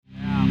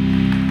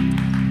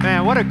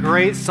Man, what a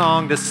great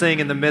song to sing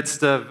in the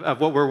midst of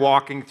what we're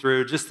walking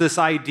through. Just this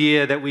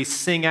idea that we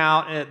sing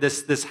out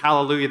this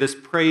hallelujah, this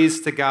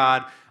praise to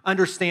God,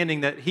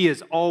 understanding that He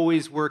is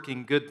always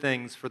working good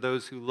things for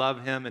those who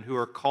love Him and who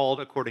are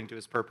called according to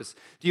His purpose.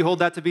 Do you hold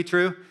that to be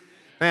true?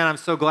 Man, I'm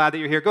so glad that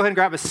you're here. Go ahead and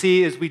grab a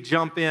seat as we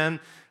jump in.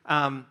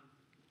 Part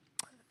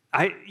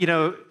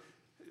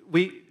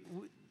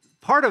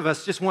of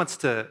us just wants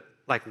to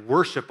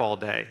worship all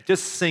day,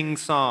 just sing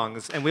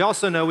songs, and we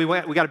also know we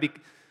got to be.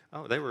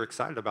 Oh, they were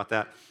excited about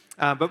that.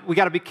 But we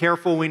got to be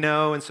careful, we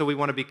know, and so we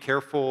want to be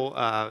careful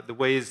the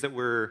ways that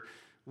we're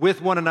with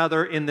one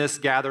another in this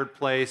gathered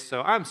place.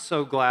 So I'm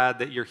so glad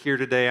that you're here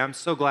today. I'm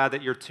so glad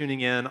that you're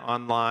tuning in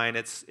online.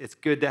 It's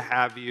good to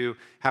have you,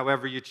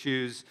 however you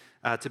choose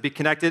to be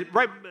connected.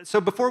 Right.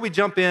 So before we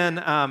jump in,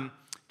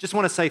 just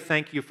want to say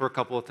thank you for a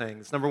couple of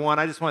things. Number one,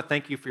 I just want to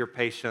thank you for your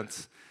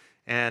patience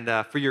and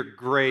for your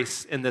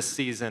grace in this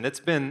season. It's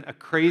been a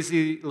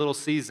crazy little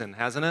season,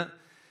 hasn't it?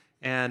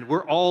 And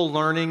we're all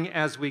learning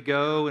as we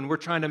go, and we're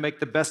trying to make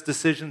the best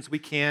decisions we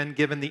can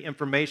given the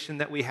information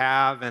that we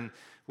have, and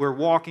we're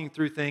walking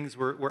through things.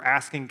 We're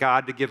asking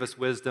God to give us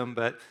wisdom,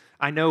 but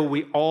I know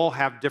we all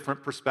have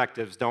different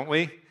perspectives, don't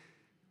we?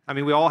 I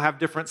mean, we all have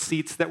different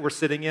seats that we're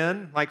sitting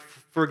in. Like,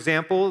 for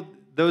example,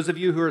 those of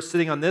you who are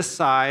sitting on this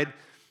side,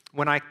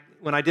 when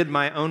I did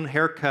my own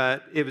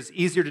haircut, it was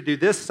easier to do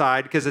this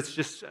side because it's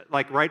just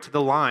right to the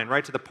line,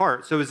 right to the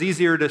part. So it was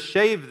easier to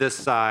shave this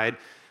side.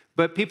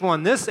 But people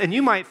on this, and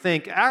you might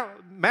think,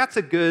 Matt's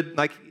a good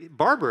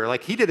barber,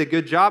 he did a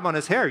good job on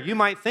his hair. You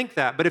might think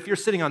that, but if you're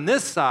sitting on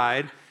this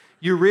side,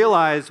 you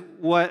realize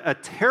what a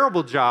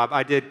terrible job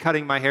I did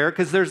cutting my hair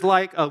because there's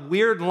a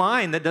weird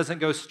line that doesn't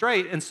go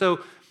straight. And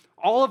so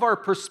all of our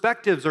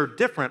perspectives are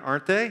different,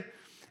 aren't they?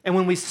 And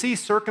when we see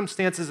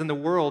circumstances in the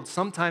world,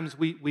 sometimes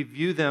we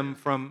view them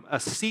from a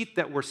seat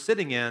that we're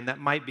sitting in that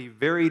might be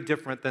very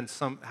different than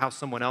how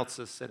someone else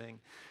is sitting.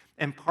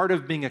 And part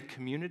of being a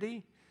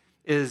community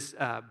is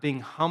being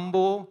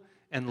humble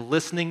and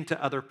listening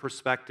to other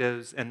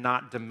perspectives and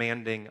not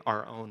demanding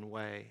our own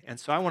way. And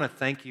so I want to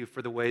thank you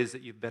for the ways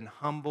that you've been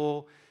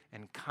humble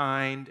and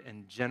kind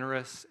and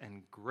generous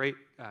and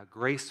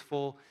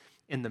graceful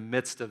in the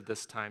midst of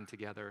this time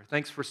together.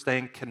 Thanks for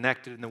staying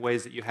connected in the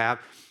ways that you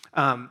have.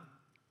 A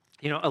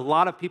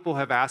lot of people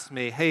have asked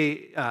me,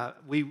 hey,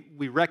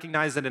 we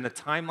recognize that in a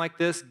time like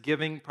this,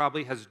 giving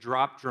probably has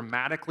dropped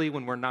dramatically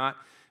when we're not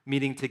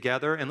meeting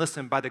together. And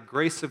listen, by the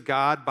grace of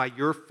God, by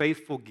your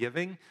faithful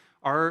giving,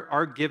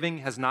 our giving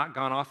has not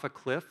gone off a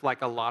cliff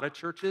like a lot of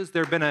churches.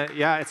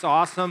 It's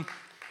awesome.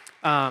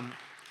 And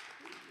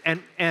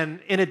in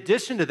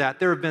addition to that,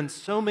 there have been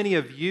so many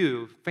of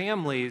you,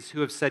 families,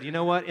 who have said, you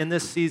know what, in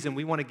this season,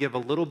 we want to give a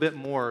little bit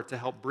more to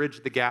help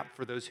bridge the gap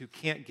for those who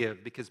can't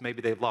give because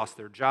maybe they've lost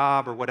their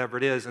job or whatever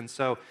it is. And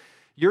so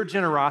your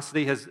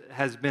generosity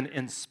has been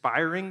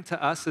inspiring to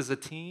us as a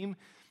team.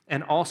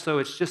 And also,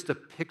 it's just a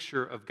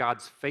picture of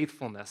God's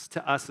faithfulness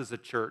to us as a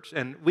church.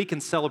 And we can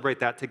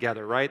celebrate that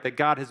together, right? That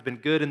God has been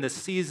good in this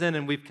season,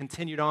 and we've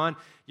continued on.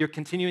 You're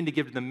continuing to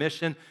give to the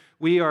mission.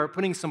 We are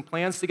putting some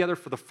plans together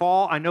for the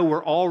fall. I know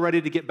we're all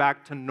ready to get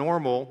back to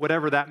normal,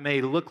 whatever that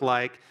may look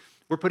like.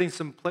 We're putting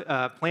some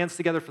plans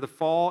together for the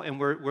fall, and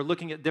we're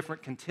looking at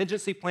different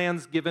contingency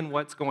plans given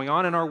what's going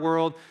on in our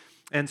world.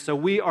 And so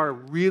we are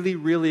really,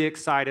 really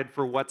excited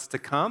for what's to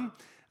come.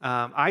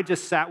 I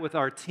just sat with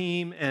our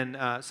team and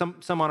some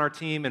on our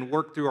team and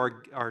worked through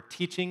our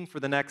teaching for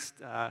the next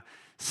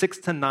 6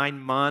 to 9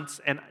 months.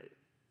 And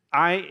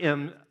I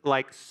am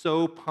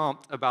so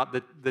pumped about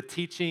the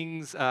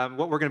teachings,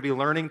 what we're going to be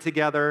learning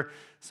together.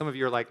 Some of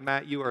you are like,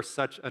 Matt, you are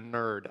such a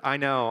nerd. I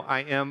know, I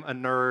am a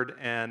nerd,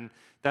 and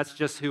that's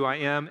just who I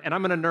am. And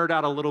I'm going to nerd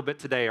out a little bit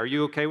today. Are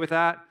you okay with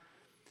that?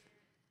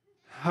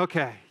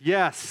 Okay,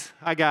 yes,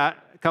 I got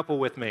a couple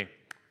with me.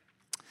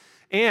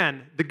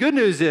 And the good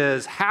news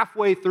is,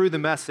 halfway through the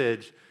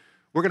message,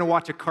 we're going to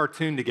watch a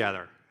cartoon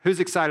together. Who's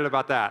excited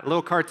about that? A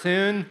little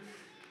cartoon?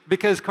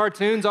 Because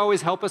cartoons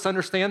always help us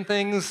understand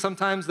things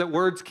sometimes that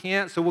words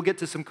can't. So we'll get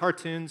to some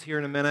cartoons here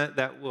in a minute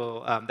that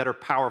are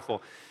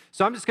powerful.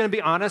 So I'm just going to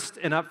be honest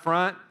and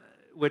upfront,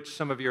 which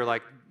some of you are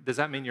like, does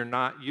that mean you're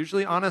not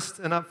usually honest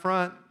and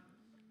upfront?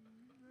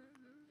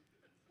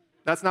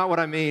 That's not what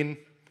I mean.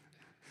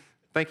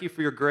 Thank you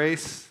for your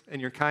grace and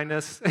your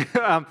kindness.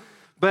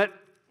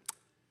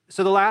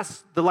 So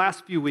the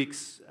last few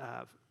weeks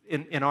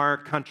in our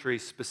country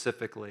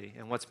specifically,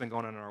 and what's been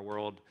going on in our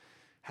world,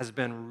 has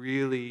been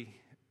really,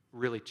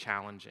 really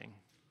challenging.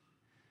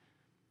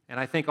 And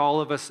I think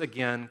all of us,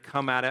 again,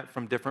 come at it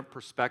from different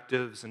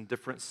perspectives and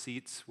different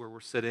seats where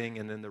we're sitting,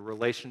 and in the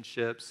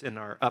relationships, in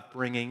our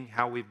upbringing,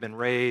 how we've been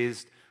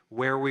raised,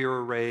 where we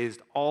were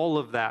raised. All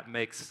of that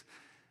makes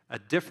a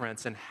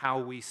difference in how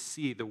we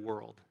see the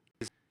world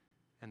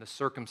and the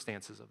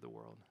circumstances of the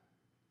world.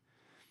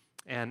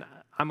 And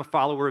I'm a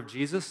follower of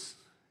Jesus.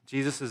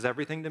 Jesus is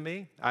everything to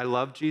me. I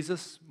love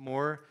Jesus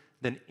more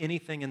than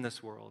anything in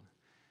this world.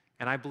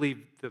 And I believe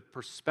the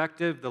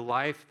perspective, the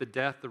life, the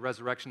death, the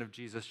resurrection of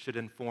Jesus should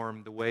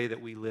inform the way that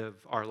we live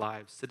our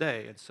lives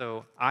today. And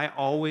so I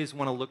always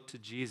want to look to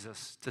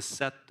Jesus to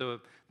set the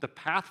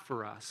path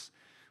for us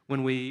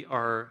when we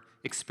are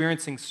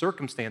experiencing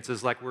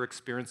circumstances like we're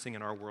experiencing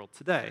in our world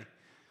today.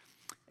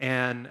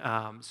 And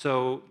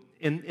so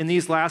in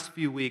these last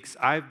few weeks,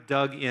 I've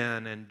dug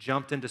in and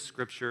jumped into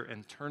Scripture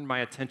and turned my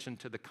attention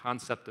to the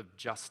concept of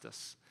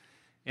justice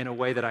in a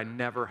way that I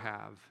never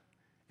have.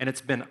 And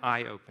it's been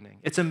eye-opening.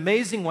 It's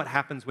amazing what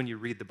happens when you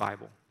read the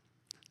Bible.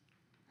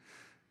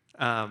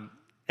 And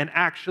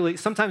actually,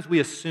 sometimes we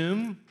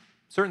assume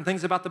certain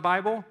things about the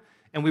Bible,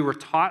 and we were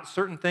taught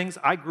certain things.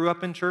 I grew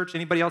up in church.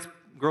 Anybody else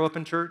grow up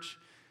in church?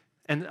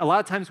 And a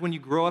lot of times when you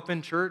grow up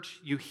in church,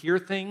 you hear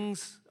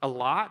things a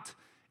lot,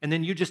 and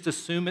then you just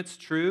assume it's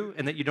true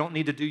and that you don't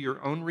need to do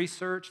your own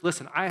research.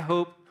 Listen, I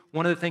hope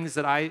one of the things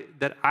that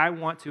I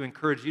want to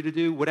encourage you to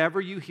do, whatever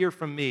you hear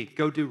from me,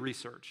 go do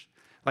research.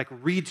 Like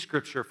read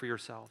Scripture for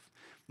yourself.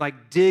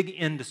 Like dig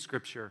into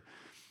Scripture.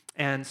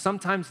 And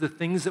sometimes the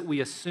things that we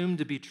assume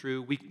to be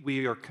true,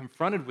 we are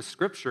confronted with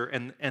Scripture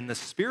and the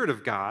Spirit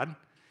of God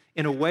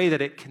in a way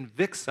that it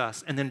convicts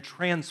us and then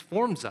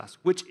transforms us,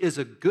 which is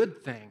a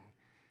good thing.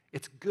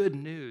 It's good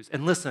news.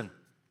 And listen,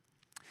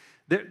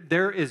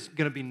 there is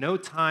going to be no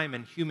time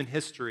in human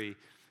history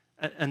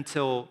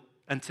until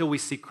we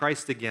see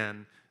Christ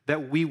again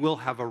that we will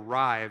have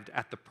arrived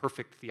at the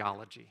perfect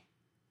theology.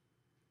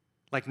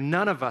 Like,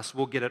 none of us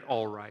will get it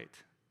all right.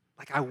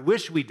 Like, I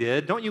wish we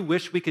did. Don't you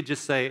wish we could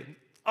just say,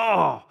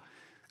 oh,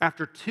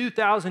 after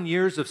 2,000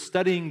 years of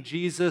studying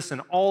Jesus and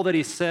all that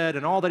he said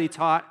and all that he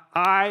taught,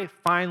 I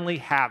finally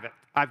have it.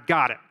 I've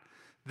got it.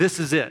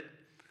 This is it.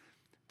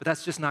 But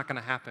that's just not going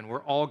to happen.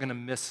 We're all going to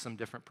miss some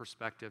different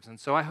perspectives. And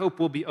so I hope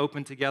we'll be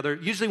open together.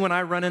 Usually when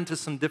I run into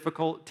some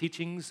difficult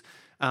teachings,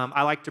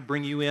 I like to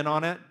bring you in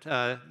on it.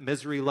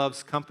 Misery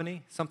loves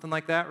company, something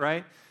like that,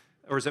 right?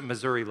 Or is it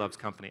Missouri loves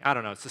company? I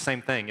don't know. It's the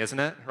same thing, isn't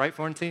it? Right,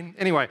 Florentine?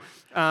 Anyway,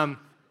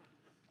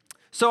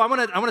 so I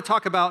want to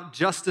talk about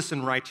justice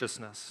and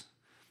righteousness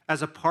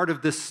as a part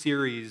of this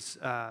series,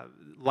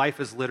 Life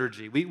as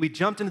Liturgy. We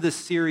jumped into this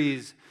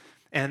series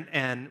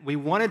and we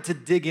wanted to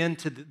dig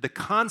into the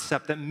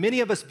concept that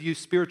many of us view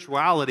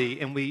spirituality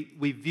and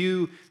we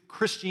view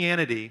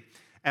Christianity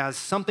as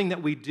something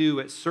that we do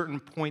at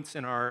certain points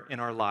in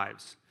our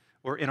lives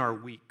or in our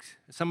weeks.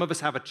 Some of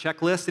us have a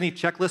checklist. Any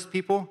checklist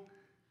people?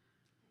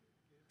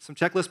 Some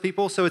checklist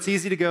people? So it's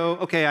easy to go,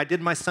 okay, I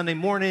did my Sunday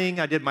morning,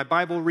 I did my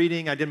Bible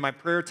reading, I did my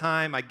prayer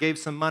time, I gave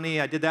some money,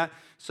 I did that.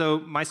 So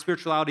my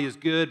spirituality is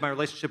good, my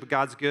relationship with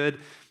God's good.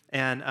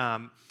 And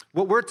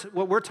what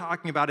we're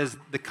talking about is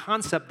the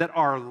concept that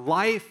our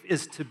life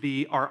is to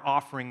be our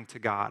offering to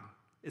God.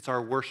 It's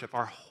our worship,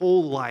 our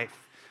whole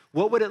life.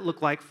 What would it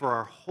look like for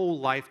our whole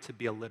life to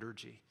be a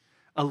liturgy?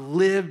 A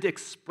lived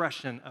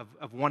expression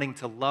of wanting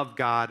to love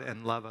God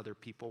and love other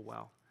people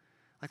well.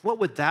 Like, what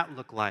would that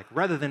look like?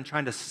 Rather than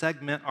trying to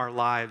segment our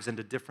lives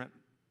into different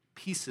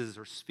pieces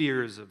or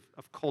spheres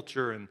of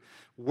culture and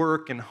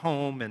work and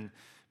home and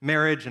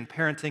marriage and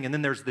parenting, and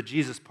then there's the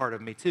Jesus part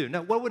of me too.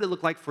 No, what would it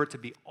look like for it to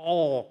be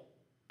all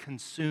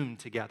consumed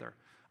together?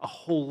 A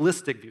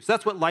holistic view. So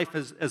that's what life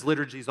as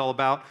liturgy is all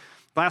about.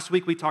 Last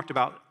week we talked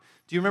about,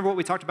 do you remember what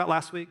we talked about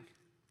last week?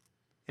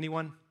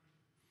 Anyone?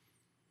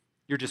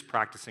 You're just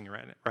practicing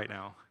right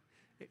now.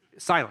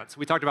 Silence.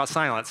 We talked about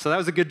silence. So that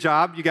was a good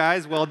job, you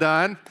guys. Well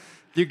done.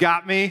 You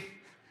got me.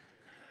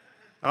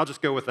 I'll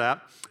just go with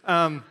that.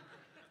 And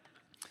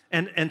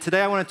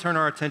today I want to turn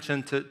our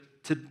attention to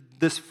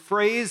this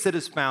phrase that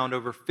is found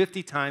over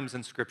 50 times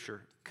in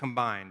Scripture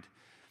combined,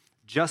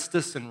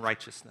 justice and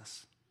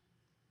righteousness.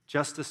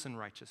 Justice and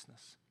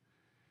righteousness.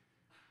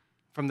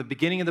 From the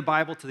beginning of the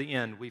Bible to the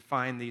end, we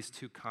find these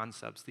two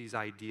concepts, these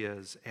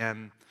ideas.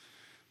 And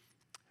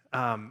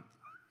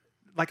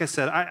like I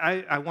said,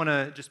 I want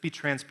to just be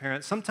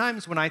transparent.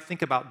 Sometimes when I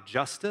think about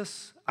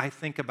justice, I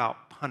think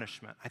about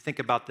punishment. I think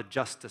about the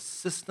justice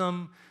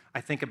system.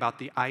 I think about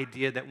the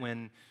idea that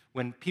when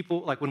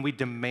people, like when we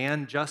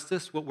demand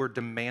justice, what we're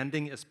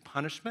demanding is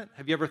punishment.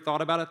 Have you ever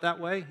thought about it that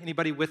way?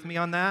 Anybody with me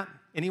on that?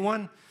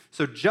 Anyone?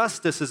 So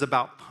justice is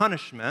about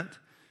punishment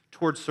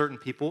towards certain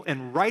people,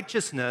 and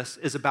righteousness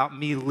is about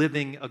me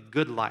living a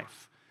good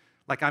life.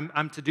 Like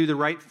I'm to do the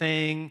right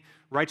thing.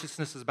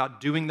 Righteousness is about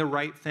doing the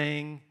right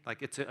thing.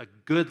 Like it's a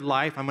good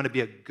life. I'm going to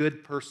be a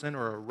good person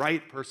or a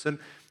right person.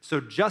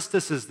 So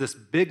justice is this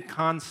big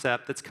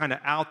concept that's kind of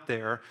out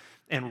there,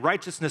 and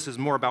righteousness is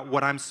more about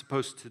what I'm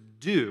supposed to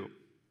do.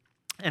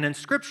 And in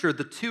Scripture,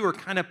 the two are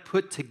kind of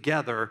put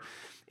together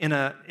in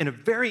a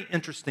very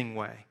interesting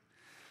way.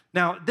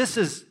 Now, this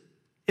is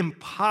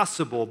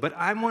impossible, but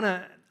I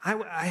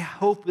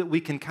hope that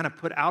we can kind of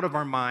put out of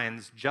our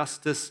minds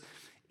justice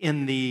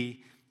in the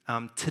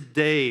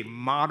today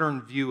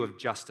modern view of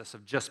justice,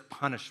 of just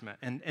punishment,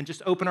 and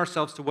just open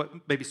ourselves to what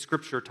maybe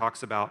Scripture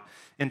talks about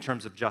in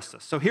terms of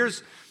justice. So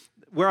here's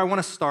where I want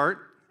to start,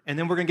 and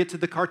then we're going to get to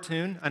the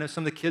cartoon. I know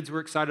some of the kids were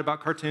excited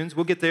about cartoons.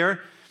 We'll get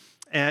there.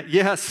 And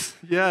yes,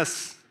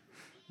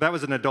 that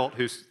was an adult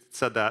who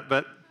said that.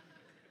 But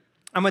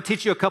I'm going to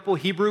teach you a couple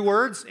Hebrew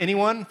words.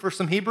 Anyone for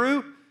some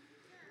Hebrew?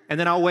 And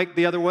then I'll wake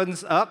the other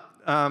ones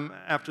up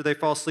after they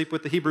fall asleep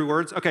with the Hebrew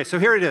words. Okay, so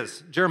here it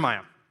is,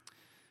 Jeremiah.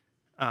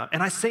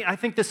 And I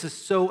think this is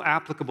so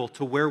applicable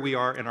to where we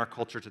are in our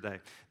culture today.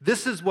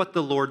 This is what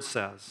the Lord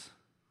says.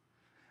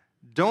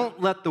 Don't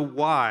let the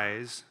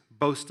wise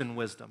boast in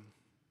wisdom,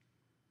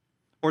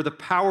 or the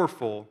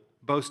powerful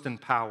boast in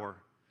power,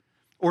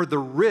 or the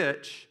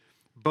rich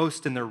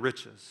boast in their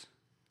riches.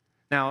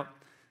 Now,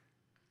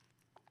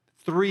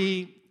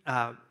 three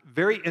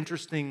very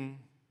interesting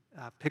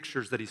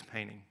pictures that he's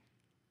painting.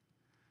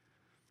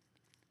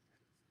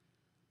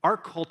 Our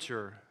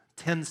culture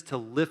tends to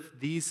lift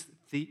these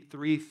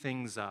three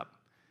things up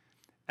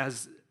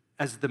as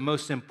the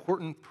most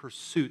important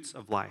pursuits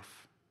of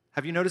life.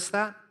 Have you noticed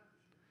that?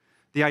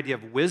 The idea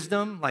of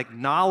wisdom, like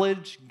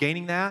knowledge,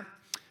 gaining that.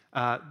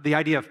 The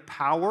idea of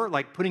power,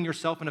 like putting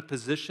yourself in a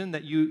position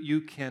that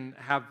you can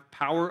have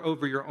power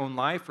over your own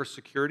life or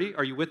security.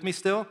 Are you with me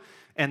still?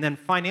 And then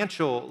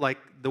financial, like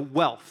the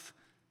wealth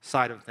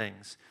side of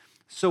things.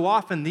 So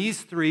often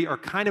these three are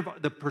kind of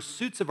the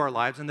pursuits of our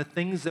lives and the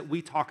things that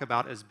we talk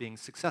about as being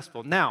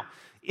successful. Now,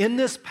 in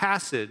this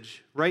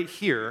passage right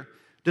here,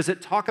 does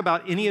it talk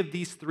about any of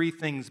these three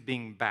things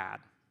being bad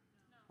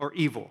or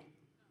evil?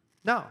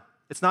 No,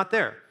 it's not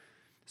there.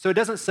 So it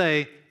doesn't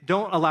say,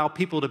 don't allow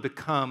people to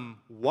become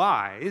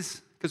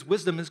wise, because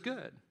wisdom is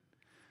good.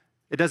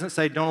 It doesn't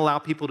say, don't allow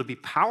people to be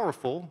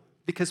powerful,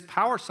 because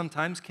power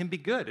sometimes can be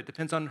good. It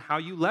depends on how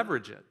you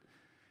leverage it.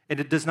 And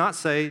it does not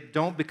say,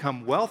 don't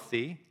become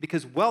wealthy,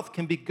 because wealth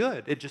can be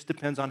good. It just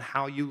depends on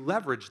how you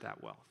leverage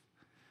that wealth.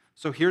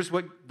 So here's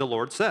what the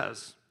Lord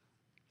says.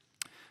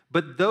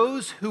 But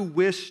those who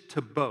wish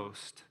to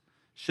boast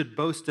should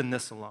boast in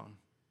this alone,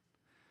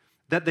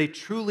 that they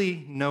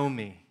truly know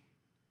me,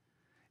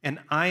 and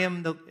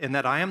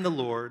that I am the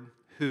Lord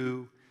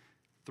who,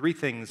 three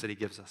things that he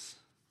gives us,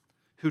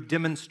 who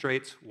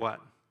demonstrates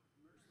what?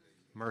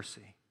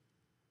 Mercy.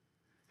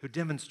 Who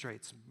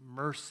demonstrates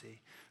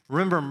mercy.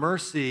 Remember,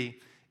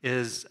 mercy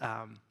is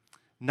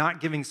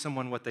not giving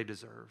someone what they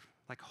deserve,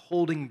 like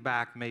holding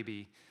back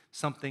maybe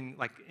something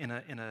like in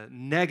a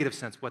negative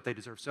sense what they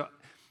deserve. So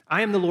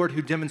I am the Lord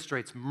who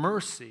demonstrates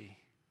mercy,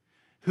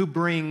 who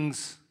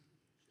brings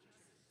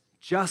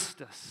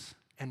justice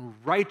and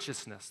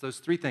righteousness, those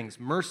three things,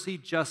 mercy,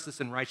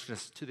 justice, and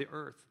righteousness to the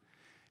earth,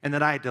 and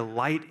that I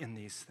delight in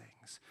these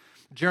things.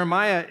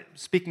 Jeremiah,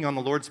 speaking on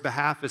the Lord's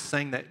behalf, is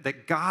saying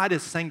that God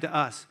is saying to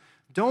us,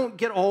 don't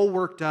get all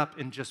worked up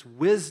in just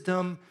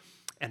wisdom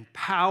and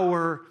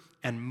power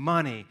and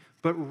money,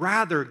 but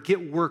rather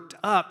get worked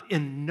up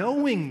in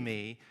knowing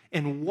me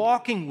and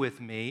walking with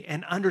me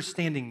and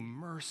understanding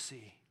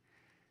mercy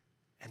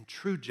and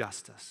true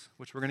justice,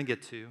 which we're going to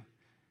get to,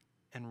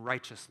 and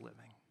righteous living.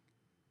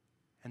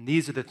 And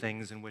these are the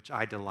things in which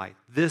I delight.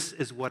 This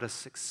is what a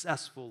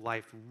successful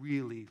life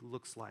really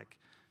looks like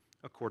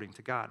according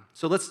to God.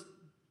 So let's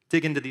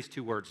dig into these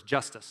two words,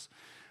 justice.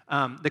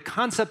 The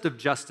concept of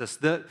justice,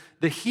 the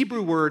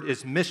Hebrew word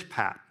is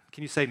mishpat.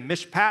 Can you say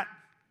mishpat?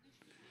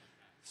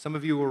 Some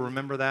of you will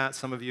remember that.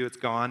 Some of you, it's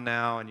gone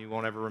now and you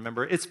won't ever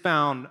remember. It's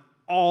found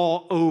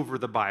all over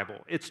the Bible.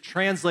 It's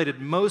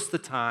translated most of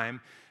the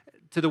time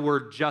to the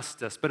word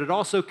justice, but it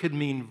also could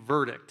mean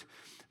verdict.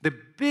 The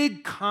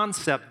big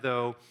concept,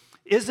 though,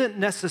 isn't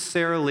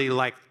necessarily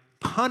like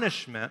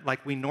punishment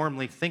like we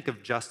normally think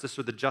of justice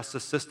or the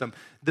justice system.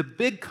 The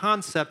big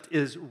concept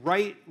is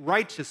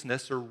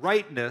righteousness or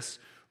rightness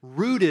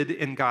rooted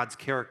in God's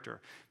character.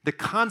 The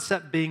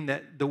concept being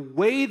that the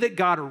way that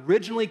God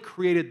originally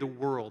created the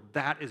world,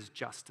 that is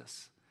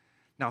justice.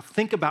 Now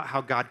think about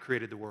how God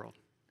created the world.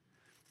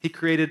 He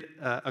created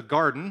a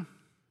garden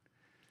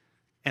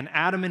and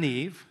Adam and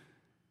Eve,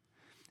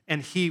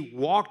 and he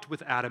walked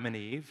with Adam and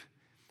Eve,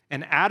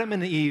 and Adam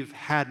and Eve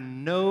had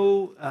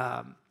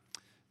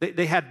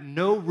they had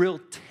no real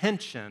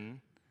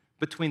tension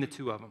between the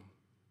two of them.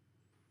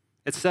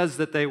 It says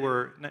that they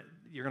were,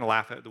 you're going to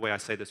laugh at the way I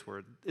say this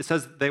word. It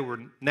says they were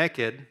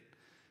naked,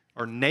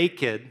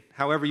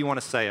 however you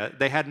want to say it.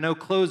 They had no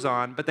clothes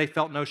on, but they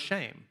felt no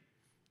shame.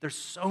 There's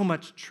so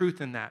much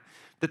truth in that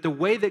the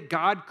way that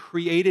God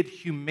created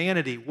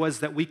humanity was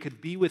that we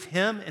could be with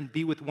him and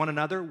be with one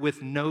another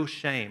with no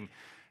shame.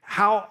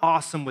 How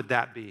awesome would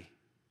that be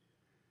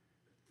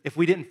if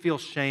we didn't feel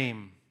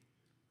shame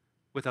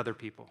with other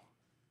people?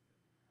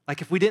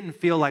 Like if we didn't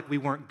feel like we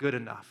weren't good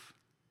enough.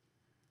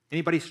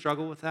 Anybody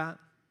struggle with that?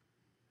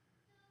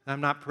 I'm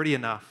not pretty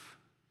enough.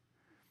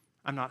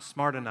 I'm not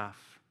smart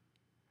enough.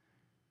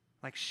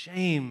 Like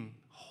shame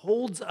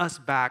holds us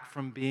back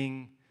from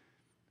being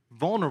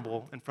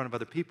vulnerable in front of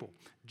other people.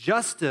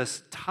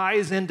 Justice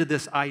ties into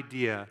this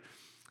idea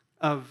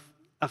of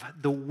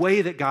the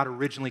way that God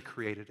originally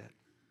created it.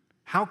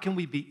 How can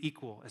we be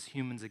equal as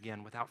humans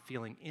again without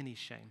feeling any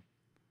shame?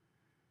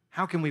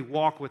 How can we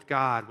walk with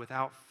God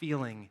without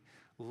feeling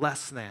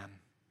less than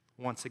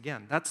once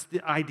again? That's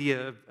the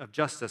idea of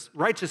justice.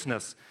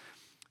 Righteousness,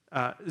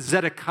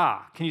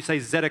 Zedekah. Can you say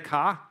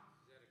Zedekah?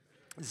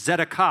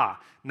 Zedekah,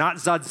 not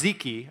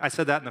Tzatziki. I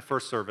said that in the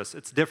first service.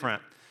 It's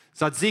different.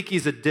 Tzatziki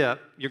is a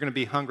dip. You're going to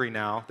be hungry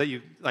now, that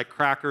you like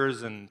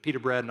crackers and pita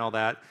bread and all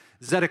that.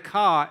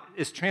 Tzedakah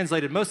is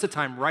translated most of the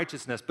time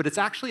righteousness, but it's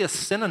actually a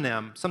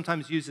synonym,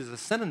 sometimes used as a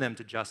synonym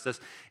to justice,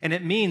 and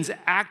it means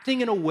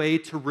acting in a way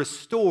to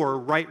restore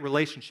right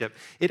relationship.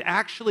 It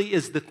actually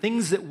is the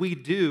things that we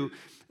do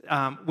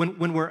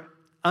when we're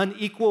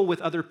unequal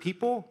with other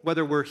people,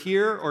 whether we're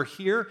here or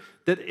here,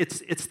 that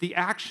it's the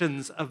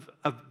actions of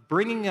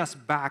bringing us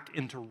back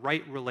into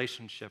right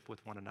relationship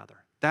with one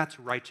another. That's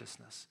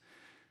righteousness.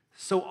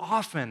 So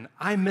often,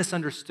 I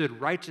misunderstood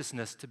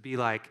righteousness to be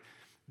like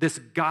this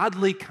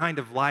godly kind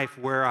of life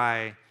where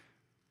I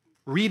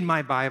read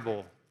my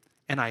Bible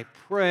and I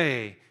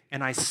pray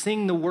and I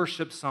sing the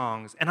worship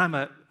songs and I'm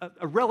a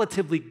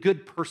relatively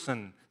good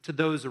person to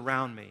those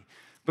around me.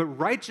 But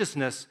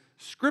righteousness,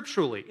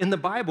 scripturally, in the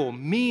Bible,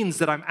 means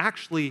that I'm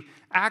actually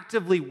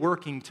actively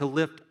working to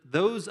lift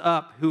those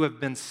up who have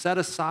been set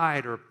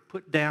aside or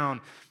put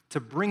down, to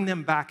bring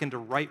them back into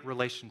right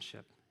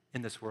relationship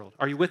in this world.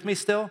 Are you with me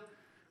still?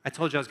 I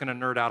told you I was going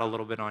to nerd out a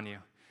little bit on you.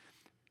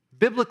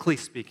 Biblically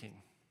speaking,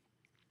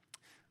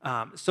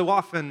 so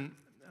often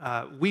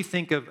we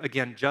think of,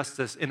 again,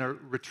 justice in a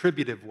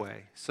retributive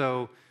way.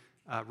 So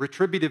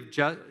retributive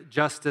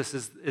justice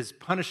is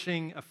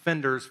punishing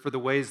offenders for the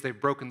ways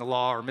they've broken the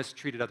law or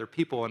mistreated other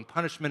people, and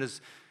punishment is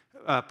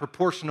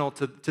proportional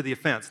to the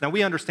offense. Now,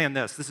 we understand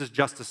this. This is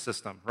justice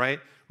system, right?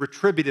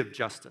 Retributive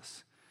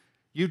justice.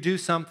 You do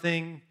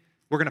something,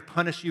 we're going to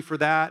punish you for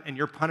that, and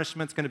your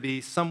punishment's going to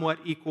be somewhat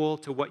equal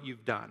to what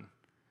you've done.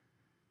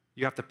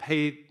 You have to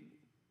pay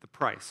the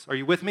price. Are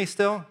you with me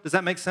still? Does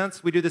that make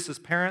sense? We do this as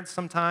parents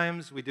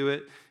sometimes. We do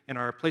it in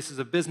our places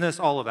of business,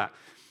 all of that.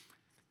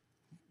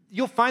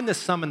 You'll find this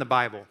some in the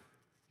Bible,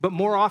 but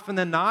more often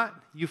than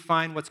not, you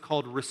find what's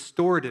called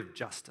restorative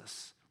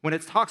justice. When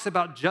it talks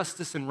about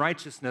justice and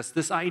righteousness,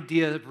 this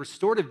idea of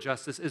restorative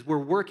justice is we're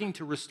working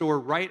to restore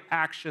right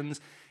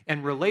actions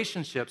and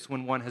relationships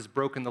when one has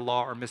broken the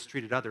law or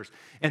mistreated others.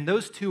 And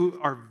those two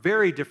are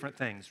very different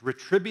things: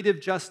 retributive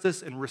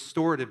justice and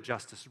restorative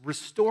justice,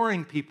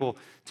 restoring people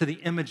to the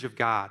image of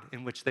God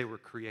in which they were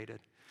created,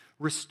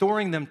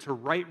 restoring them to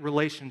right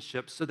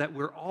relationships so that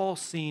we're all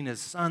seen as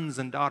sons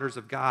and daughters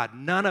of God.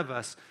 None of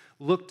us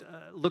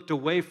looked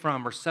away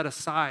from or set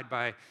aside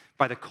by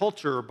the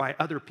culture or by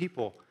other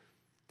people.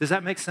 Does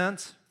that make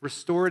sense?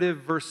 Restorative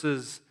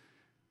versus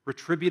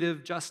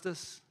retributive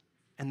justice.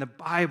 And the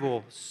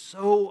Bible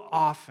so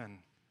often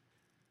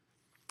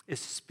is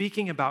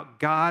speaking about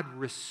God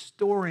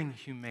restoring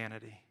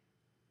humanity,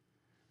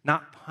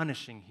 not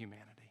punishing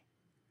humanity.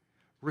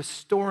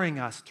 Restoring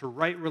us to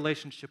right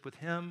relationship with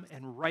Him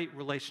and right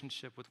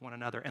relationship with one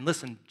another. And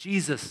listen,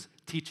 Jesus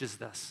teaches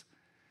this.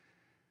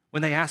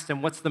 When they asked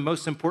Him, what's the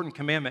most important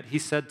commandment? He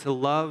said to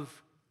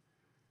love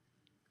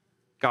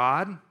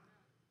God.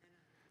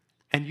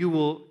 And you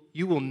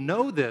will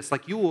know this,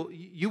 like you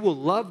will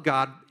love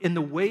God in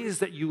the ways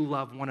that you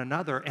love one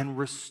another and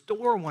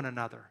restore one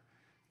another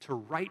to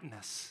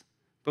rightness,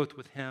 both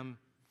with Him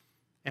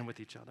and with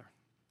each other.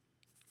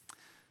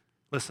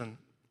 Listen,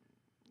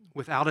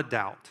 without a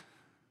doubt,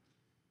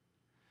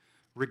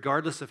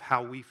 regardless of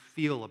how we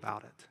feel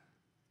about it,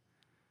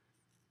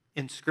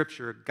 in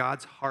Scripture,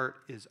 God's heart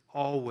is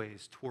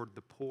always toward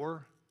the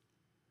poor,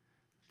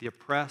 the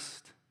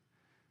oppressed,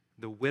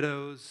 the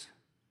widows,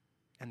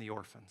 and the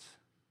orphans.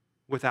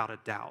 Without a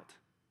doubt.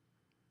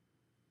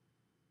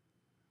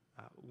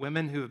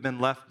 Women who have been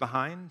left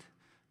behind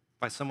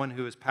by someone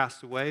who has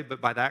passed away, but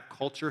by that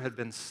culture had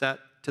been set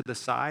to the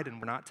side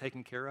and were not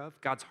taken care of,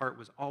 God's heart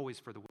was always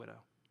for the widow.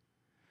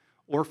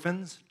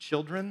 Orphans,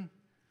 children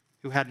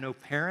who had no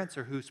parents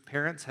or whose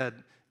parents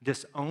had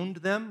disowned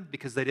them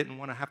because they didn't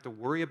want to have to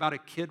worry about a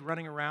kid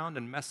running around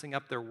and messing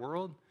up their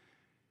world,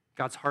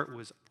 God's heart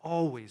was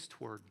always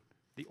toward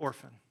the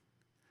orphan.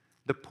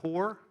 The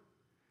poor,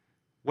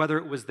 whether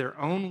it was their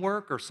own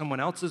work or someone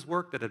else's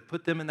work that had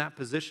put them in that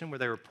position where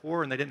they were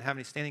poor and they didn't have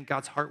any standing,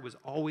 God's heart was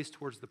always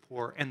towards the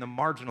poor. And the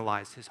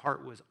marginalized, His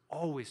heart was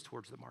always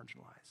towards the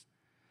marginalized.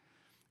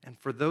 And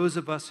for those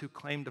of us who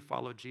claim to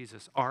follow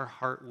Jesus, our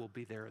heart will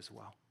be there as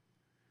well.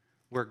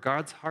 Where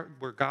God's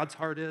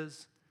heart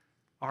is,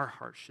 our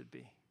heart should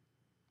be.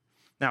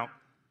 Now,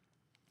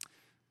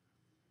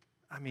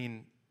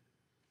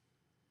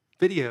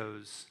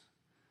 videos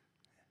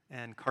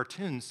and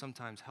cartoons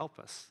sometimes help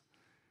us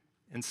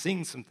and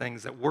seeing some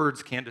things that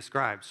words can't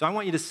describe. So I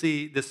want you to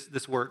see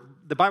this work.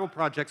 The Bible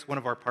Project's one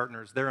of our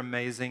partners. They're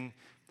amazing.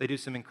 They do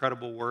some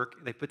incredible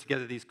work. They put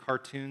together these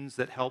cartoons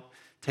that help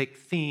take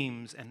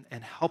themes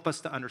and help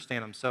us to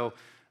understand them. So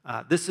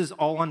this is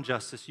all on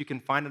justice. You can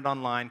find it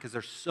online because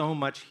there's so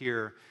much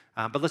here.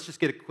 But let's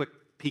just get a quick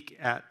peek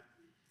at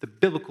the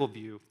biblical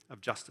view of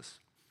justice.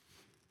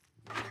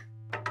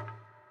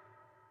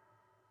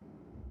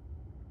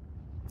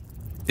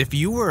 If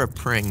you were a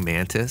praying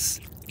mantis,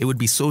 it would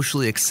be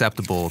socially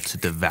acceptable to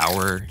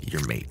devour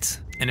your mate.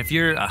 And if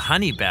you're a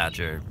honey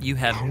badger, you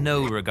have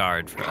no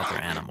regard for other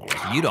animals.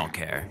 You don't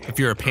care. If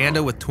you're a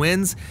panda with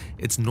twins,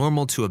 it's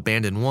normal to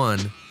abandon one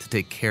to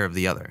take care of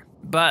the other.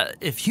 But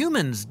if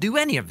humans do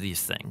any of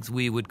these things,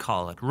 we would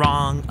call it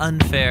wrong,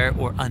 unfair,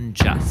 or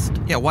unjust.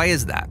 Yeah, why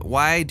is that?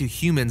 Why do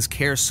humans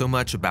care so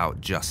much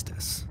about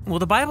justice? Well,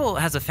 the Bible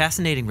has a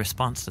fascinating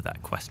response to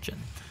that question.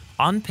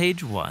 On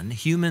page 1,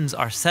 humans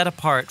are set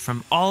apart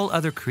from all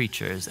other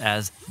creatures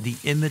as the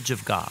image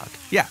of God.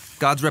 Yeah,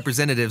 God's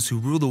representatives who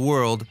rule the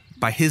world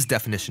by his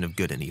definition of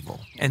good and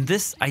evil. And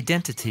this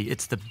identity,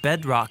 it's the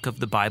bedrock of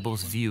the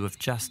Bible's view of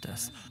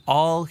justice.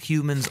 All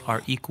humans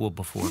are equal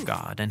before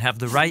God and have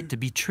the right to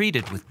be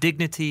treated with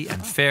dignity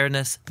and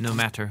fairness no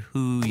matter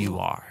who you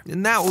are.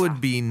 And that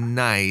would be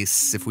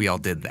nice if we all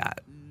did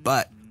that.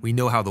 But we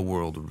know how the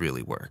world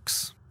really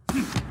works.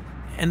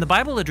 And the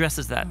Bible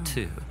addresses that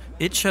too.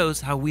 It shows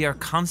how we are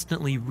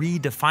constantly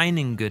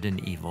redefining good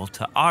and evil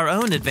to our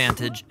own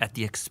advantage at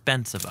the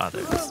expense of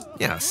others.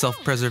 Yeah,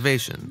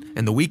 self-preservation.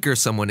 And the weaker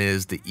someone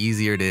is, the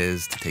easier it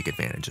is to take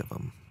advantage of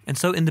them. And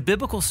so in the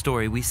biblical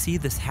story, we see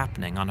this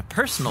happening on a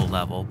personal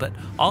level, but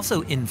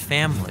also in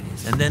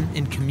families, and then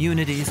in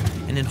communities,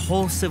 and in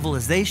whole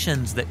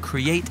civilizations that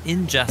create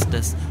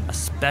injustice,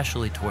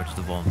 especially towards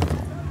the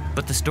vulnerable.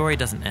 But the story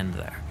doesn't end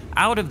there.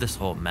 Out of this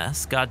whole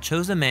mess, God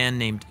chose a man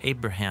named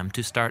Abraham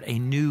to start a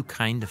new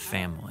kind of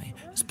family.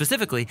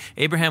 Specifically,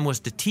 Abraham was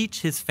to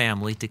teach his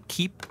family to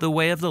keep the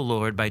way of the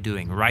Lord by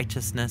doing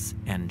righteousness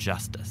and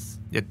justice.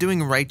 Yeah,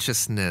 doing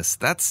righteousness,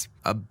 that's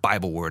a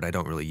Bible word I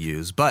don't really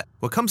use, but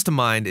what comes to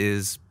mind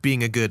is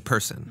being a good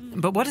person.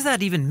 But what does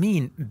that even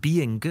mean,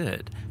 being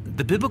good?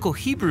 The biblical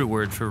Hebrew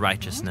word for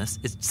righteousness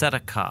is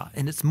tzedakah,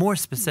 and it's more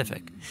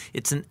specific.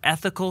 It's an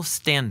ethical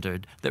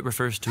standard that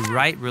refers to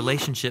right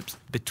relationships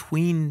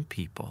between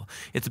people.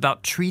 It's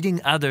about treating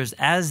others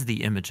as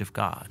the image of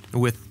God,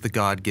 With the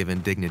God-given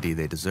dignity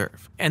they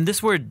deserve. and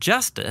this word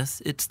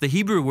justice, it's the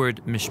Hebrew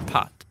word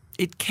mishpat.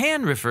 It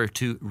can refer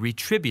to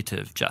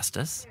retributive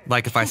justice.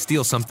 Like if I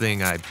steal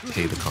something, I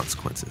pay the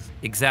consequences.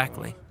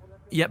 Exactly.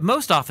 Yet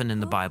most often in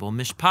the Bible,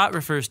 mishpat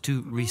refers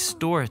to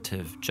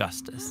restorative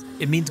justice.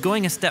 It means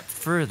going a step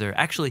further,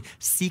 actually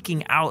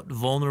seeking out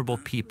vulnerable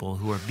people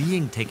who are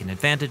being taken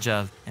advantage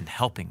of and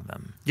helping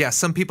them. Yeah,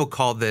 some people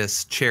call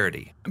this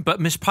charity. But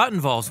mishpat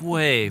involves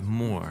way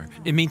more.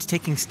 It means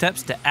taking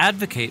steps to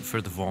advocate for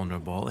the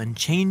vulnerable and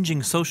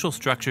changing social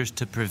structures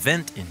to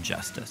prevent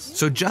injustice.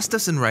 So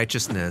justice and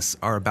righteousness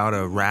are about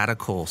a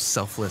radical,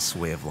 selfless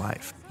way of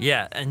life.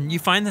 Yeah, and you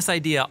find this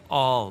idea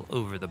all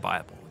over the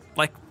Bible.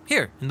 Like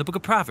here, in the book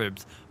of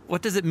Proverbs,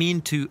 what does it mean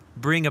to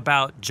bring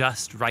about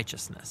just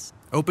righteousness?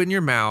 Open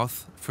your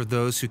mouth for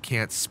those who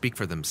can't speak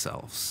for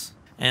themselves.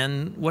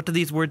 And what do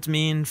these words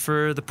mean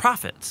for the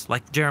prophets,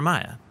 like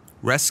Jeremiah?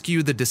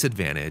 Rescue the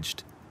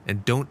disadvantaged,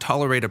 and don't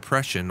tolerate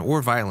oppression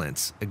or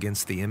violence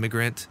against the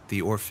immigrant,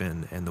 the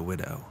orphan, and the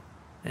widow.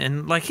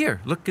 And like here,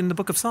 look in the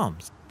book of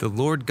Psalms. The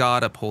Lord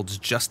God upholds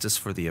justice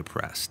for the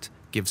oppressed,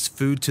 gives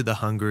food to the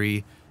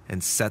hungry,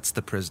 and sets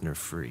the prisoner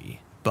free.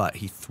 But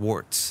he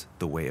thwarts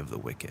the way of the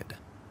wicked.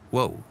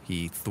 Whoa,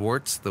 he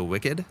thwarts the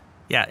wicked?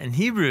 Yeah, in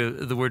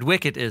Hebrew, the word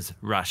wicked is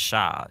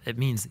rasha. It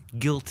means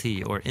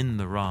guilty or in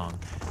the wrong.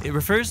 It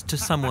refers to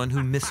someone who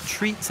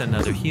mistreats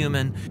another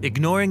human,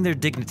 ignoring their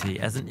dignity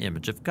as an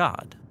image of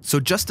God. So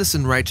justice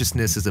and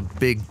righteousness is a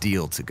big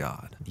deal to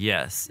God.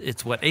 Yes,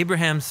 it's what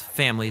Abraham's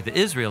family, the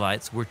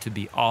Israelites, were to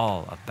be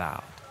all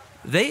about.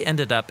 They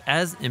ended up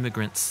as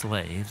immigrant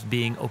slaves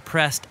being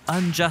oppressed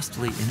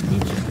unjustly in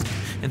Egypt.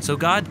 And so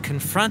God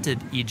confronted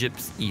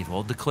Egypt's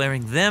evil,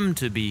 declaring them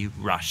to be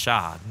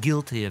rasha,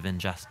 guilty of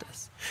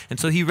injustice. And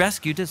so he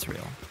rescued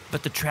Israel.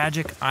 But the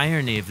tragic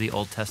irony of the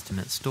Old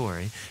Testament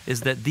story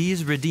is that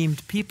these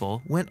redeemed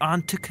people went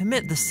on to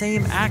commit the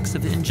same acts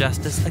of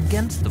injustice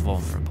against the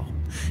vulnerable.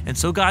 And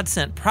so God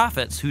sent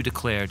prophets who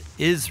declared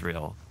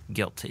Israel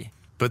guilty.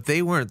 But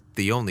they weren't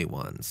the only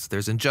ones.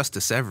 There's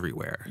injustice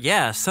everywhere.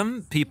 Yeah,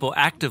 some people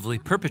actively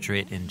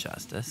perpetrate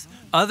injustice.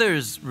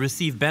 Others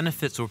receive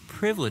benefits or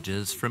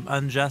privileges from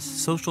unjust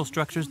social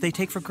structures they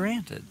take for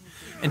granted.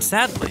 And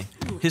sadly,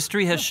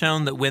 history has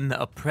shown that when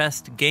the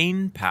oppressed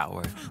gain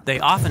power,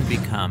 they often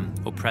become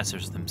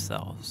oppressors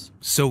themselves.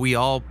 So we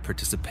all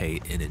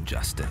participate in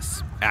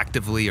injustice,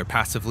 actively or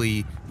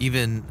passively,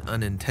 even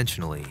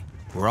unintentionally.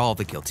 We're all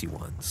the guilty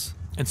ones.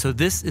 And so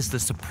this is the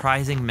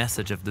surprising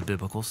message of the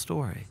biblical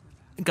story.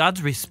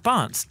 God's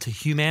response to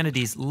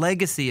humanity's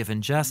legacy of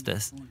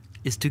injustice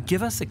is to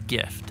give us a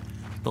gift,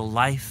 the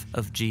life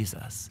of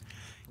Jesus.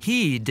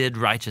 He did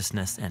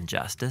righteousness and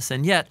justice,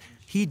 and yet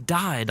he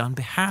died on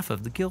behalf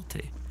of the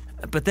guilty.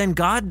 But then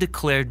God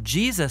declared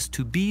Jesus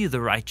to be the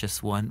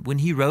righteous one when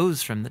he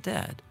rose from the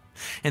dead.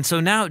 And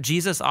so now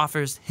Jesus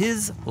offers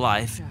his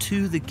life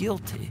to the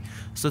guilty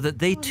so that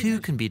they too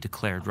can be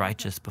declared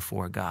righteous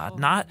before God,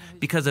 not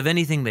because of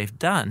anything they've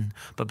done,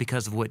 but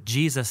because of what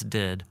Jesus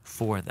did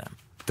for them.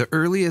 The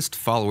earliest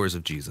followers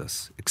of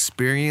Jesus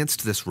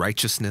experienced this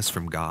righteousness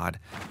from God,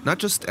 not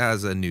just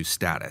as a new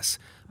status,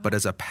 but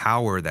as a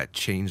power that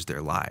changed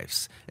their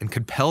lives and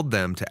compelled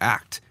them to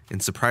act in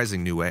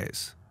surprising new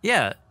ways.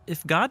 Yeah,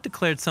 if God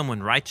declared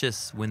someone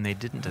righteous when they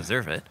didn't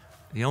deserve it,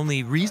 the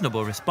only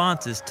reasonable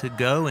response is to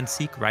go and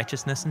seek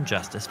righteousness and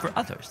justice for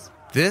others.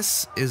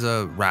 This is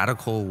a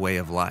radical way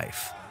of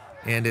life,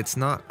 and it's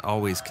not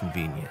always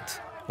convenient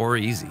or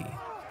easy.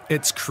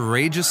 It's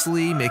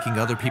courageously making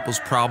other people's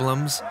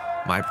problems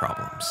my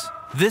problems.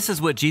 This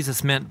is what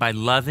Jesus meant by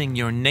loving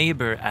your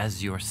neighbor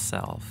as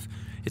yourself.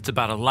 It's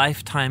about a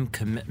lifetime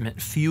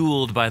commitment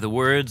fueled by the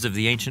words of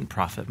the ancient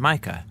prophet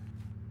Micah.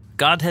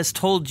 God has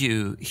told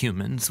you,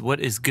 humans,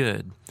 what is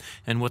good,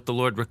 and what the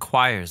Lord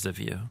requires of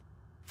you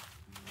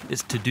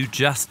is to do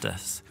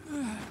justice,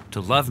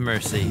 to love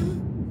mercy,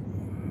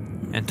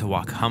 and to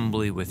walk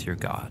humbly with your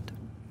God.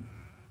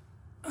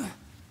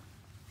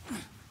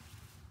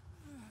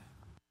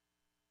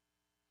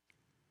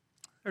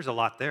 There's a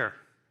lot there.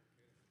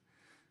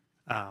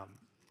 I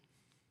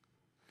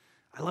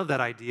love that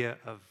idea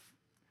of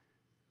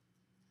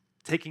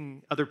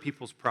taking other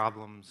people's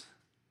problems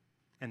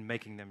and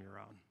making them your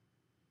own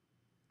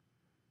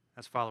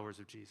as followers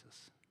of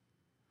Jesus.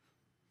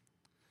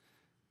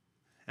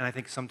 And I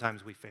think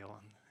sometimes we fail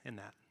in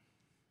that.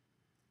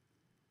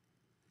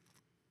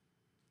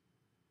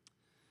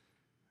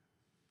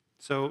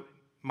 So,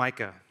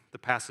 Micah, the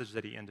passage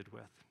that he ended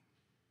with,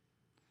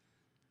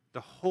 the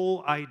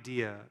whole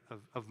idea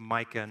of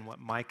Micah and what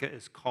Micah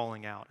is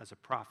calling out as a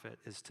prophet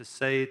is to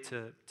say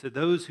to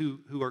those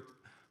who are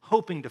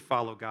hoping to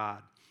follow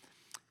God,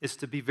 is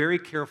to be very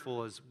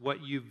careful as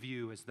what you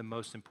view as the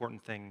most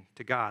important thing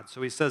to God.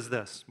 So he says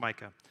this,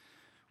 Micah,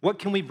 what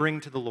can we bring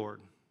to the Lord?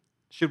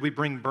 Should we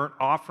bring burnt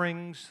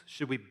offerings?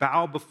 Should we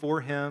bow before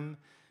him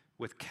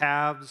with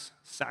calves,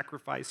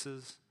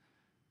 sacrifices?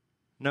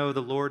 No,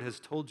 the Lord has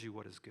told you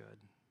what is good,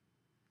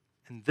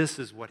 and this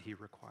is what he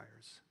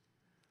requires.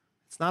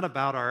 It's not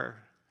about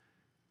our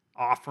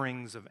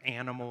offerings of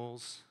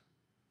animals.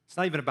 It's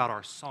not even about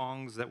our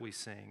songs that we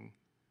sing.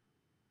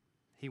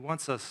 He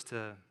wants us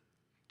to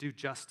do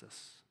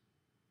justice,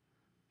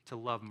 to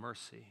love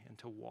mercy, and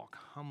to walk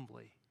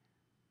humbly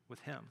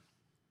with him.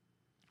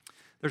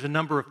 There's a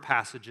number of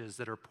passages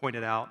that are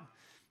pointed out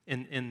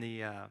in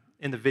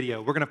the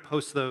video. We're going to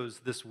post those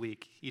this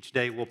week. Each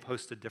day we'll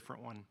post a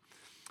different one.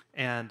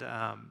 And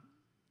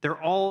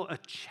they're all a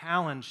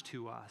challenge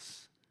to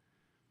us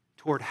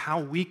toward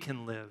how we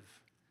can live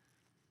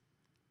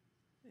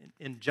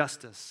in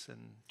justice and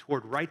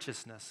toward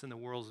righteousness in the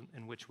world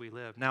in which we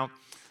live. Now,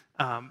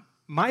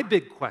 my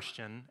big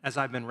question as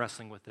I've been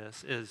wrestling with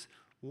this is,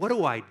 what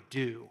do I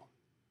do?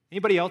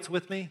 Anybody else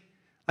with me?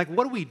 Like,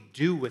 what do we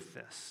do with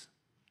this?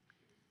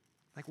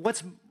 Like,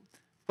 what's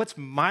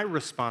my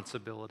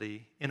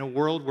responsibility in a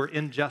world where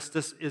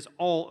injustice is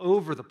all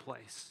over the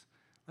place?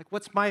 Like,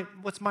 what's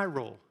my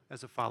role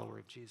as a follower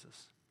of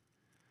Jesus?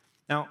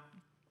 Now,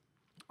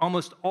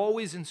 almost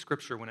always in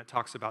Scripture, when it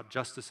talks about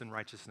justice and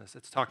righteousness,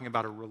 it's talking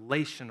about a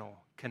relational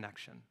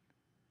connection.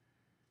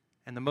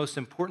 And the most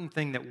important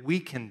thing that we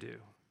can do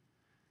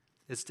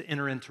is to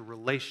enter into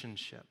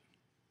relationship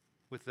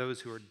with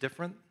those who are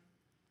different,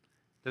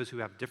 those who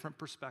have different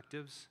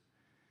perspectives,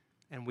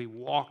 and we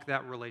walk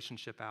that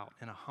relationship out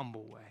in a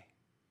humble way,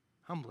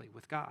 humbly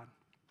with God.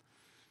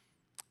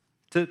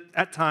 To,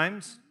 at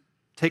times,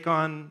 take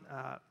on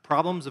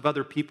problems of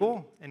other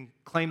people and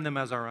claim them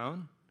as our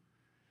own.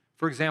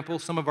 For example,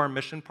 some of our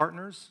mission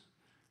partners,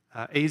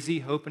 AZ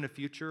Hope in the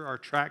Future, our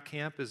track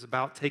camp is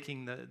about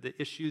taking the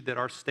issue that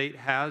our state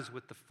has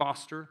with the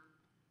foster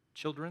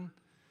children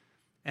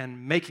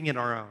and making it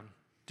our own,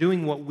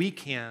 doing what we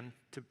can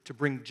to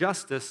bring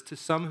justice to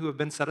some who have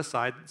been set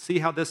aside. See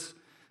how this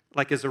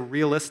is a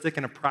realistic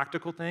and a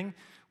practical thing?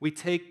 We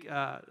take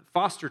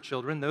foster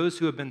children, those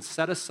who have been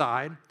set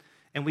aside,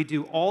 and we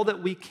do all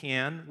that we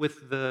can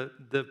with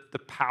the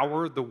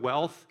power, the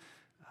wealth,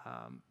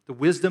 the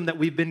wisdom that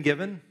we've been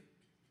given,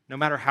 no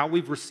matter how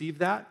we've received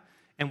that,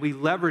 and we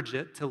leverage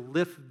it to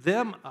lift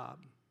them up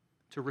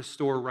to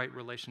restore right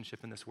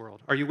relationship in this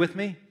world. Are you with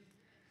me?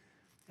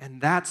 And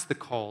that's the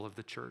call of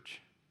the church.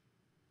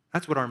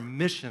 That's what our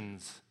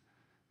missions,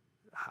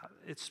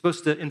 it's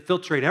supposed to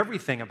infiltrate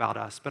everything about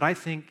us, but I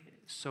think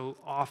so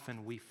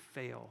often we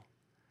fail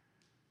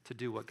to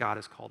do what God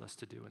has called us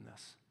to do in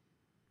this.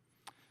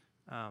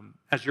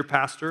 As your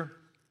pastor,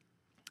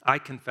 I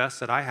confess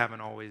that I haven't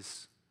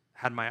always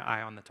had my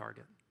eye on the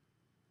target.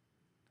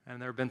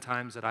 And there have been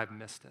times that I've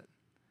missed it.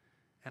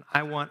 And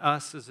I want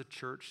us as a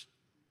church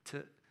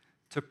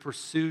to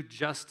pursue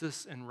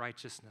justice and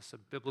righteousness, a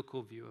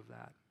biblical view of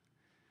that.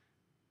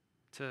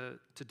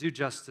 To do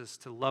justice,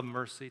 to love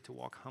mercy, to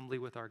walk humbly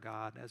with our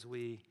God as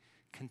we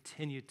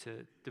continue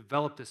to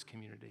develop this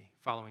community,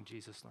 following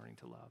Jesus, learning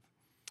to love.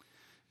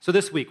 So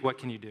this week, what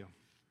can you do?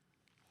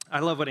 I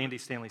love what Andy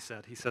Stanley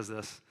said. He says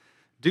this,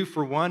 do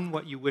for one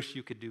what you wish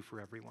you could do for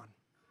everyone.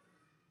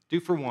 Do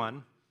for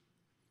one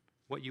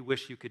what you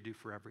wish you could do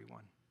for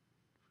everyone.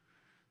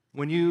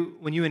 When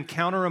you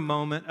encounter a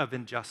moment of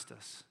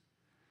injustice,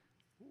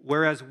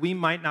 whereas we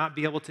might not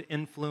be able to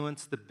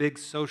influence the big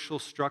social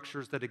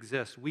structures that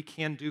exist, we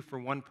can do for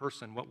one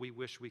person what we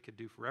wish we could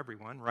do for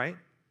everyone, right?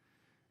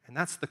 And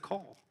that's the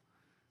call,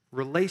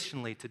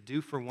 relationally, to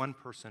do for one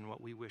person what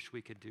we wish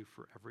we could do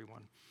for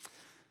everyone.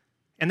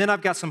 And then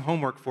I've got some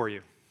homework for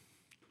you.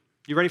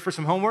 You ready for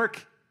some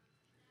homework?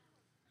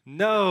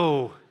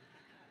 No.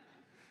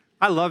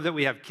 I love that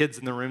we have kids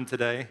in the room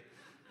today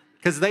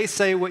because they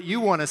say what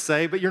you want to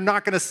say, but you're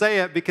not going to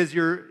say it because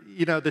you're,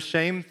 the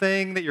shame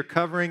thing that you're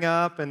covering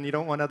up and you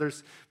don't want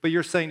others. But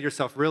you're saying to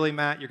yourself, really,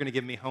 Matt, you're going to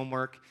give me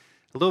homework?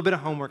 A little bit of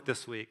homework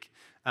this week.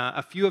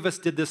 A few of us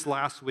did this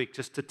last week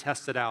just to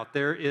test it out.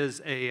 There is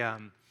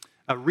a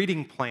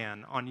reading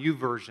plan on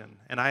YouVersion,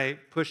 and I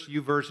push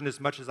YouVersion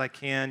as much as I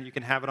can. You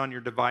can have it on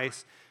your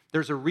device.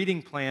 There's a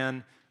reading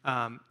plan,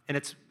 and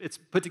it's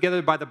put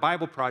together by the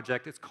Bible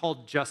Project. It's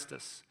called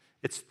Justice.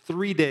 It's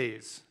 3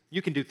 days.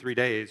 You can do 3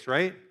 days,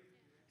 right?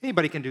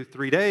 Anybody can do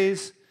 3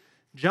 days.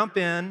 Jump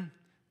in,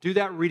 do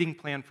that reading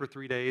plan for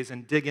 3 days,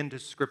 and dig into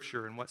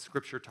Scripture and what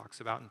Scripture talks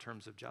about in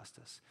terms of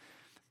justice.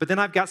 But then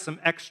I've got some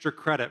extra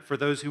credit for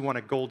those who want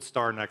a gold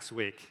star next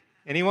week.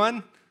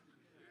 Anyone?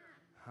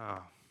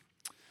 Oh.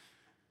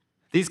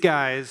 These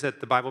guys at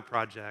the Bible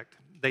Project,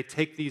 they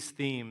take these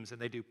themes and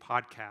they do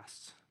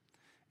podcasts,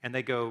 and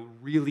they go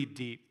really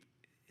deep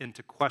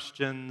into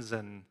questions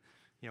and,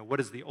 what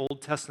does the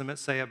Old Testament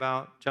say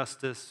about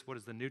justice? What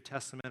does the New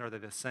Testament? Are they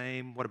the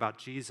same? What about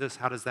Jesus?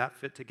 How does that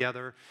fit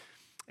together?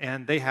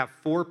 And they have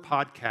 4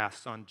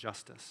 podcasts on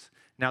justice.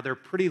 Now, they're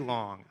pretty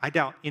long. I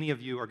doubt any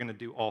of you are going to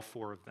do all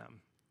 4 of them.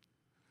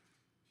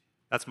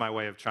 That's my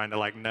way of trying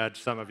to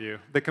nudge some of you,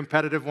 the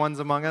competitive ones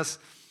among us.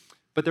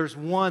 But there's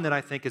one that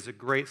I think is a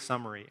great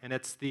summary, and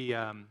it's the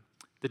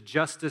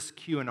Justice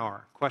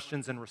Q&R,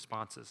 questions and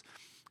responses.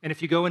 And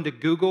if you go into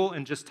Google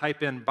and just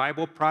type in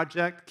Bible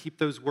Project, keep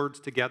those words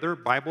together,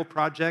 Bible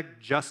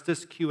Project,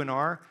 Justice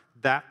Q&R,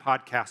 that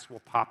podcast will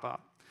pop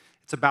up.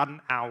 It's about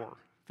an hour,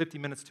 50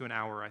 minutes to an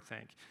hour, I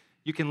think.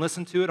 You can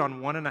listen to it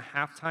on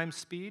 1.5 times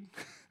speed.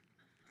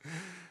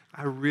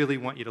 I really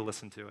want you to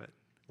listen to it,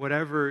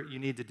 whatever you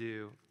need to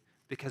do,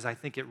 because I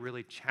think it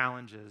really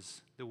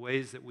challenges the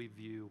ways that we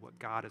view what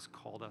God has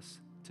called us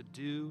to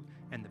do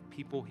and the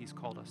people he's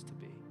called us to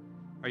be.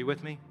 Are you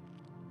with me?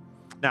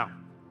 Now,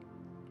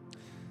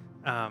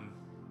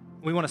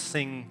 we want to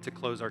sing to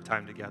close our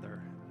time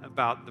together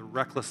about the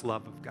reckless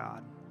love of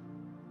God,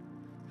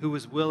 who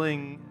was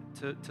willing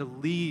to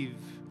leave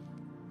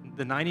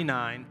the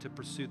 99 to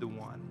pursue the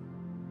one.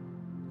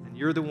 And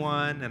you're the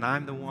one, and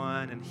I'm the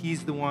one, and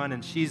he's the one,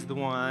 and she's the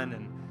one,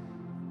 and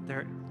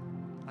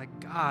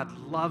God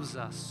loves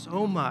us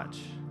so much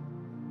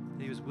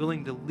that he was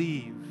willing to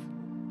leave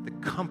the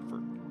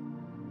comfort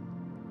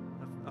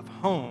of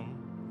home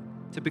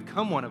to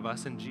become one of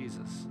us in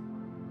Jesus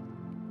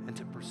and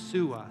to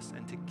pursue us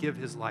and to give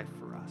his life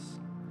for us.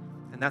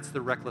 And that's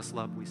the reckless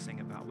love we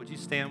sing about. Would you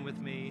stand with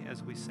me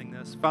as we sing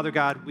this? Father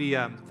God, we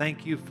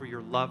thank you for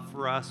your love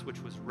for us,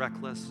 which was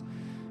reckless.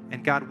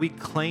 And God, we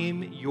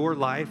claim your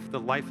life, the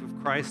life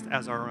of Christ,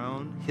 as our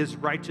own. His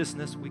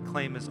righteousness we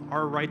claim as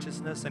our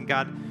righteousness. And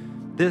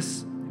God,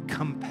 this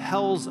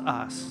compels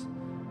us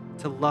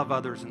to love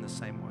others in the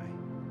same way.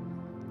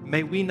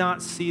 May we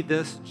not see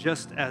this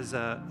just as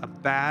a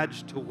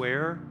badge to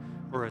wear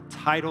or a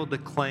title to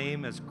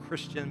claim as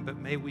Christian, but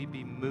may we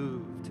be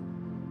moved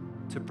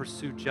to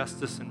pursue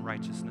justice and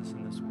righteousness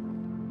in this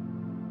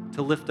world,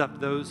 to lift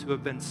up those who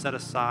have been set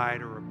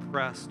aside or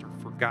oppressed or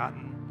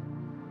forgotten,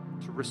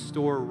 to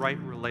restore right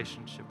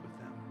relationship with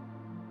them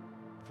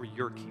for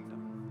your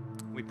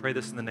kingdom. We pray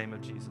this in the name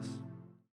of Jesus.